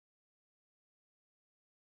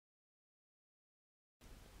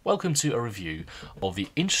Welcome to a review of the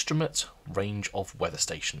Instromet range of weather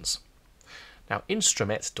stations. Now,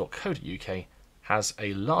 Instromet.co.uk has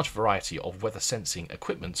a large variety of weather sensing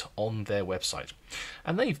equipment on their website,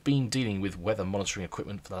 and they've been dealing with weather monitoring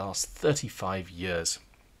equipment for the last 35 years.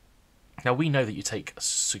 Now, we know that you take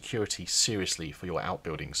security seriously for your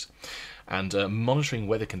outbuildings, and monitoring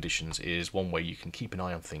weather conditions is one way you can keep an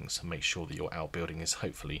eye on things and make sure that your outbuilding is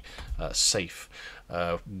hopefully safe,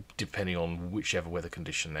 depending on whichever weather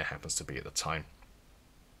condition there happens to be at the time.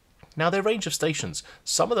 Now, their range of stations,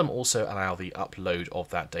 some of them also allow the upload of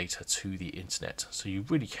that data to the internet, so you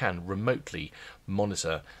really can remotely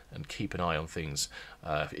monitor and keep an eye on things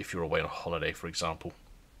if you're away on holiday, for example.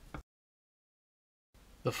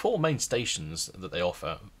 The four main stations that they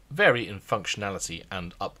offer vary in functionality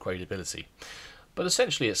and upgradability, but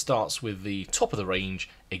essentially it starts with the top of the range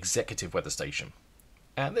executive weather station.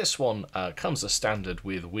 And this one comes as standard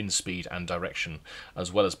with wind speed and direction,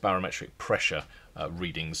 as well as barometric pressure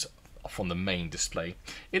readings from the main display.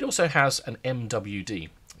 It also has an MWD,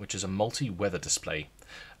 which is a multi-weather display,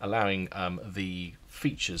 allowing the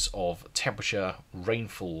features of temperature,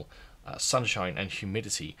 rainfall, sunshine and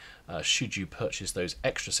humidity. Should you purchase those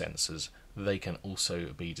extra sensors, they can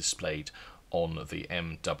also be displayed on the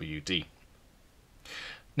MWD.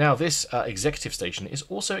 Now, this executive station is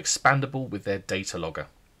also expandable with their data logger.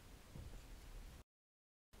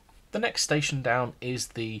 The next station down is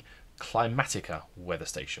the Climatica weather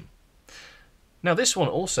station. Now, this one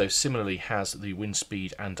also similarly has the wind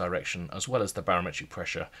speed and direction, as well as the barometric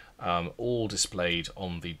pressure, all displayed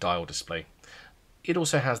on the dial display. It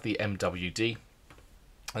also has the MWD,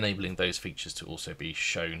 enabling those features to also be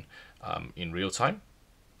shown in real time.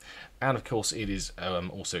 And of course, it is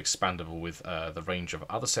also expandable with the range of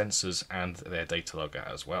other sensors and their data logger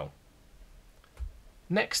as well.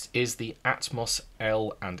 Next is the Atmos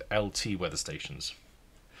L and LT weather stations.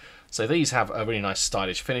 So these have a really nice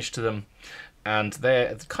stylish finish to them, and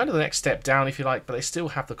they're kind of the next step down, if you like, but they still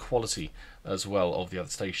have the quality as well of the other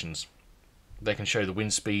stations. They can show the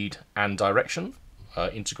wind speed and direction,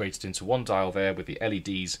 integrated into one dial there, with the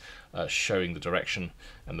LEDs showing the direction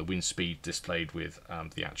and the wind speed displayed with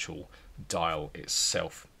the actual dial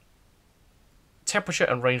itself. Temperature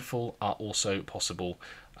and rainfall are also possible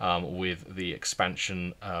with the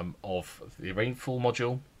expansion of the rainfall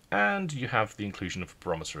module, and you have the inclusion of a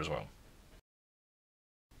barometer as well.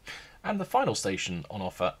 And the final station on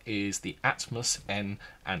offer is the Atmos N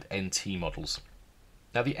and NT models.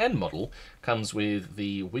 Now, the N model comes with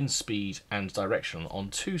the wind speed and direction on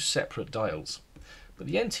two separate dials, but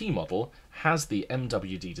the NT model has the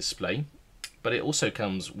MWD display, but it also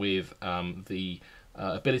comes with the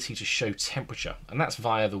ability to show temperature, and that's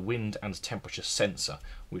via the wind and temperature sensor,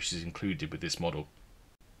 which is included with this model.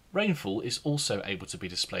 Rainfall is also able to be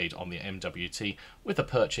displayed on the MWT with the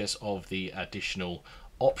purchase of the additional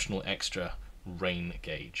optional extra rain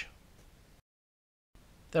gauge.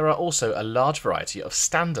 There are also a large variety of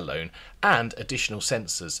standalone and additional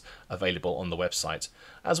sensors available on the website,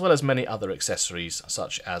 as well as many other accessories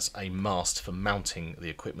such as a mast for mounting the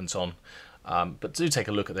equipment on. But do take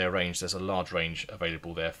a look at their range. There's a large range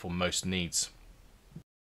available there for most needs.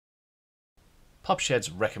 Pubsheds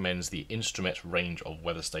recommends the Instromet range of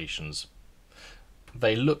weather stations.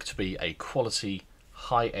 They look to be a quality,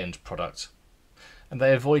 high-end product, and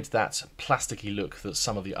they avoid that plasticky look that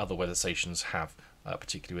some of the other weather stations have,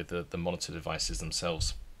 particularly with the monitor devices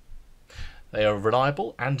themselves. They are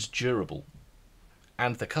reliable and durable,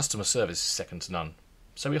 and the customer service is second to none.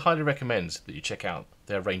 So we highly recommend that you check out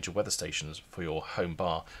their range of weather stations for your home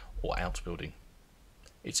bar or outbuilding.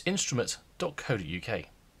 It's Instromet.co.uk.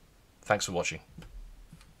 Thanks for watching.